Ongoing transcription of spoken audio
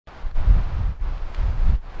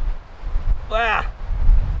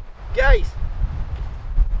Guys,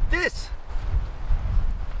 this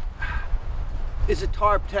is a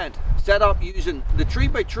tarp tent set up using the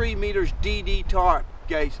 3x3 meters DD tarp,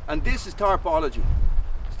 guys, and this is Tarpology.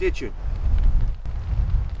 Stay tuned.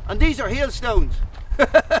 And these are hailstones.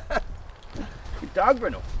 Good dog,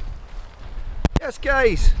 Bruno. Yes,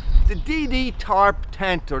 guys, the DD tarp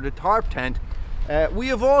tent, or the tarp tent, we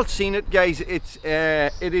have all seen it, guys. It's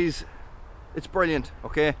brilliant.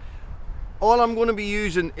 Okay, all I'm going to be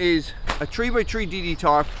using is a 3x3 DD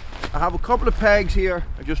tarp. I have a couple of pegs here.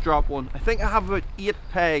 I just dropped one. I think I have about 8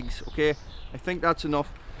 pegs. Okay, I think that's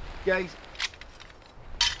enough, guys.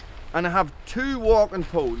 And I have 2 walking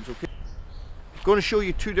poles. Okay, I'm going to show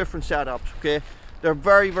you 2 different setups. Okay, they're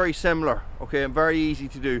very similar. Okay, and very easy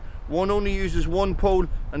to do. One only uses 1 pole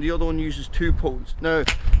and the other one uses 2 poles. Now,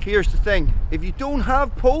 here's the thing. If you don't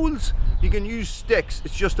have poles, you can use sticks.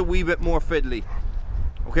 It's just a wee bit more fiddly.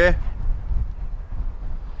 Okay?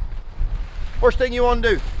 First thing you want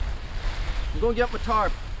to do, I'm going to get my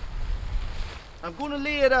tarp. I'm going to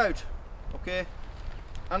lay it out. Okay?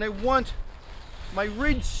 And I want my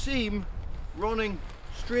ridge seam running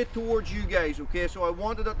straight towards you guys. Okay? So I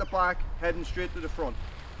want it at the back, heading straight to the front.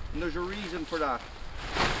 And there's a reason for that.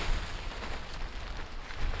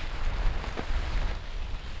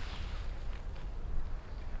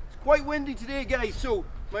 Quite windy today, guys, so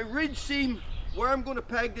my ridge seam where I'm going to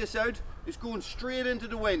peg this out is going straight into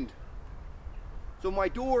the wind, so my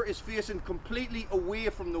door is facing completely away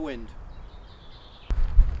from the wind.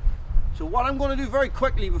 So what I'm going to do very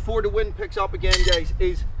quickly before the wind picks up again, guys,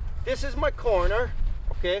 is this is my corner.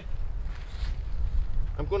 Okay,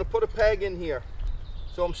 I'm going to put a peg in here,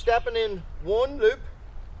 so I'm stepping in 1 loop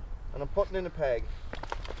and I'm putting in a peg.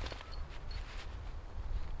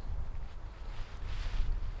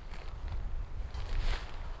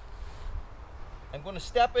 I'm going to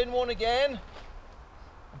step in 1 again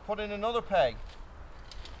and put in another peg.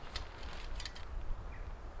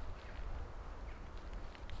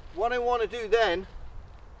 What I want to do then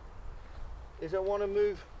is I want to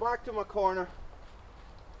move back to my corner.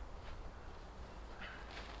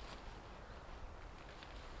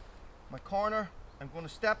 My corner, I'm going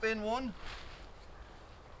to step in 1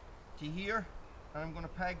 to here and I'm going to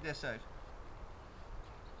peg this out.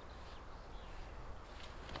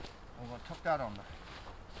 I'm going to tuck that under.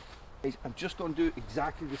 I'm just going to do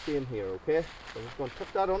exactly the same here, okay? So I'm just going to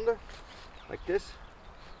tuck that under, like this.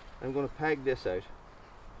 I'm going to peg this out.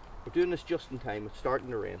 We're doing this just in time, it's starting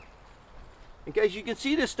to rain. And guys, you can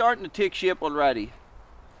see this starting to take shape already.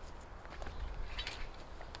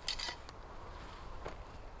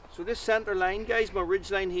 So this center line, guys, my ridge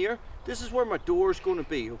line here, this is where my door is going to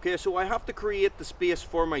be, okay? So I have to create the space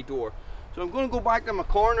for my door. So I'm going to go back to my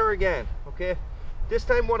corner again, okay? This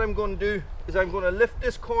time what I'm going to do is I'm going to lift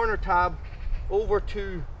this corner tab over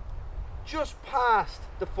to just past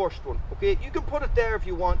the first one. Okay, you can put it there if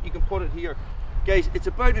you want, you can put it here. Guys, it's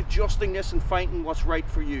about adjusting this and finding what's right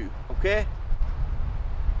for you. Okay,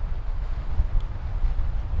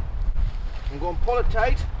 I'm going to pull it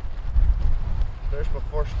tight. There's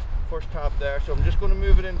my first tab there, so I'm just going to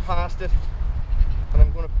move it in past it and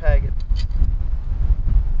I'm going to peg it.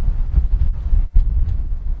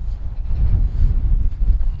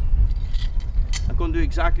 I'm going to do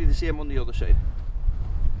exactly the same on the other side.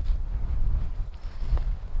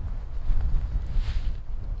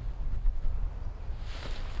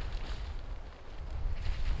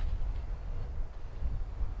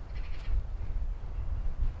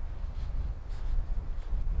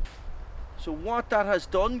 So what that has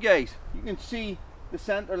done, guys, you can see the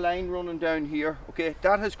center line running down here. Okay,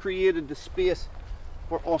 that has created the space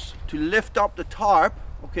for us to lift up the tarp,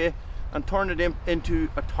 okay, and turn it into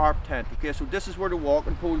a tarp tent. Okay, so this is where the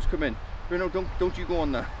walking poles come in. Bruno, don't you go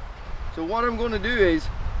on there. So what I'm going to do is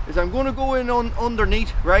I'm going to go in on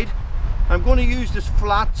underneath, right? I'm going to use this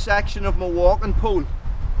flat section of my walking pole.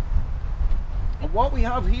 And what we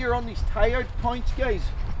have here on these tired points, guys,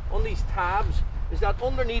 on these tabs, is that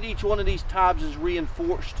underneath each one of these tabs is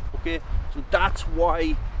reinforced. Okay, so that's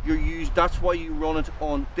why you run it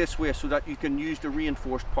on this way, so that you can use the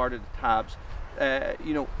reinforced part of the tabs,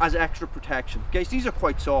 you know, as extra protection. Guys, these are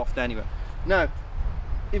quite soft anyway. Now,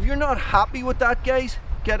 if you're not happy with that, guys,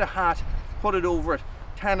 get a hat, put it over it,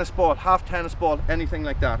 tennis ball, half tennis ball, anything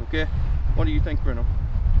like that. Okay, what do you think, Bruno?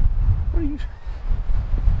 What do you?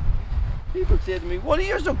 People say to me, "What are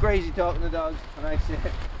you so crazy talking to dogs?" And I say,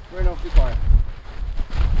 "Bruno, be quiet."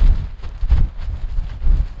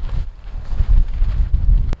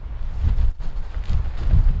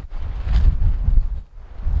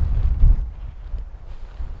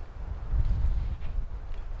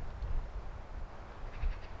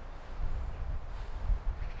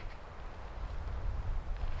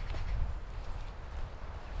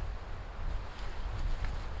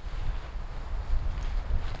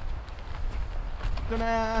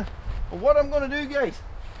 what I'm gonna do, guys,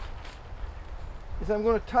 is I'm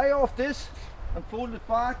gonna tie off this and fold it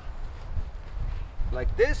back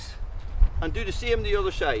like this and do the same the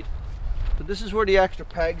other side. So this is where the extra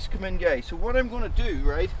pegs come in, guys. So what I'm gonna do,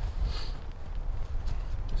 right,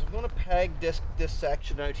 is I'm gonna peg this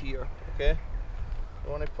section out here, okay?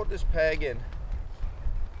 So when I put this peg in,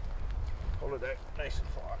 pull it out nice and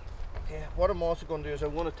far. Okay, what I'm also going to do is I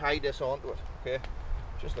want to tie this onto it, okay?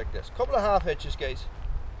 Just like this. Couple of half hitches, guys.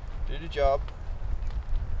 Do the job.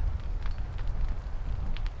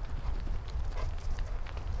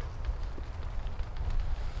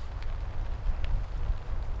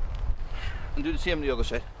 And do the same on the other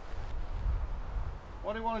side.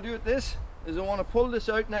 What I want to do with this is I want to pull this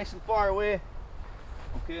out nice and far away.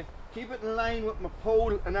 Okay, keep it in line with my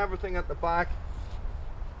pole and everything at the back.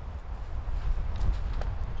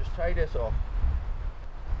 Just tie this off.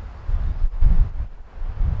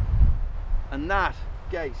 And that,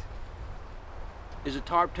 guys, is a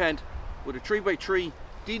tarp tent with a 3x3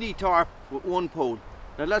 DD tarp with one pole.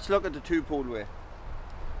 Now let's look at the two pole way.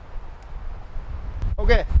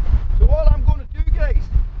 Okay, so all I'm going to do, guys,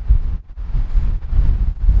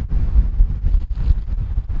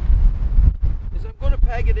 is I'm going to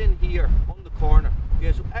peg it in here on the corner.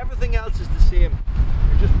 Okay, so everything else is the same.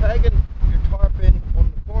 You're just pegging your tarp in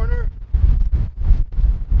on the corner.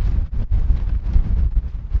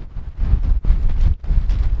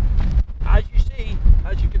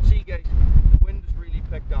 As you can see, guys, the wind is really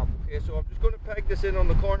picked up. Okay, so I'm just going to peg this in on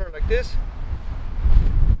the corner like this.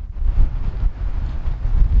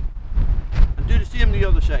 And do the same the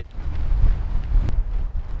other side.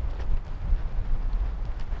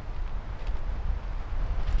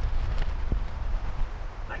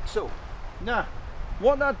 Like so. Now,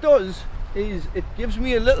 what that does is it gives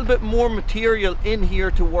me a little bit more material in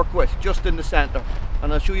here to work with, just in the center.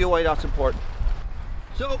 And I'll show you why that's important.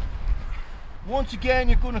 So, once again,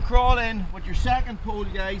 you're going to crawl in with your second pole,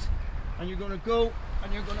 guys, and you're going to go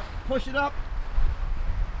and you're going to push it up.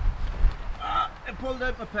 I pulled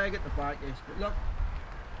out my peg at the back, guys, but look,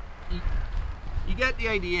 you get the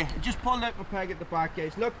idea. I just pulled out my peg at the back,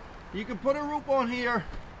 guys. Look, you can put a rope on here,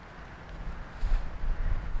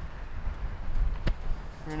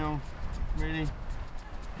 you know, really,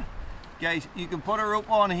 guys, you can put a rope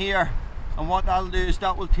on here. And what that'll do is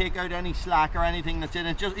that will take out any slack or anything that's in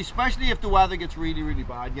it, just especially if the weather gets really, really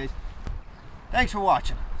bad, guys. Thanks for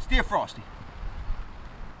watching. Stay frosty.